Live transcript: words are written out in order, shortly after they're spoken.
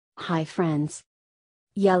Hi friends.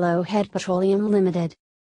 Yellowhead Petroleum Limited.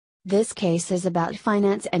 This case is about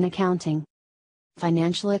finance and accounting.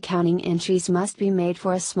 Financial accounting entries must be made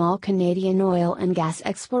for a small Canadian oil and gas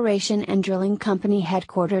exploration and drilling company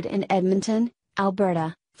headquartered in Edmonton,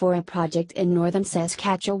 Alberta, for a project in northern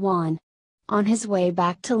Saskatchewan. On his way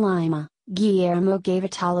back to Lima, Guillermo gave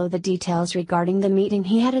Italo the details regarding the meeting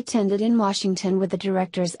he had attended in Washington with the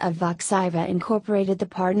directors of Voxiva Incorporated. The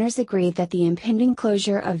partners agreed that the impending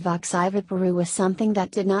closure of Voxiva Peru was something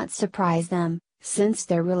that did not surprise them, since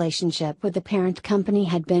their relationship with the parent company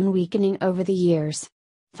had been weakening over the years.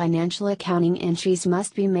 Financial accounting entries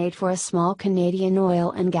must be made for a small Canadian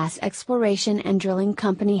oil and gas exploration and drilling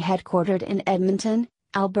company headquartered in Edmonton,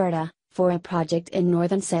 Alberta, for a project in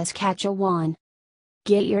northern Saskatchewan.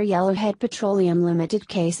 Get your Yellowhead Petroleum Limited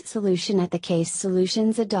case solution at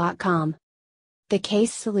thecasesolutions.com.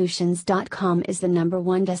 Thecasesolutions.com is the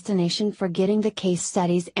 #1 destination for getting the case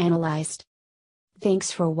studies analyzed.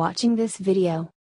 Thanks for watching this video.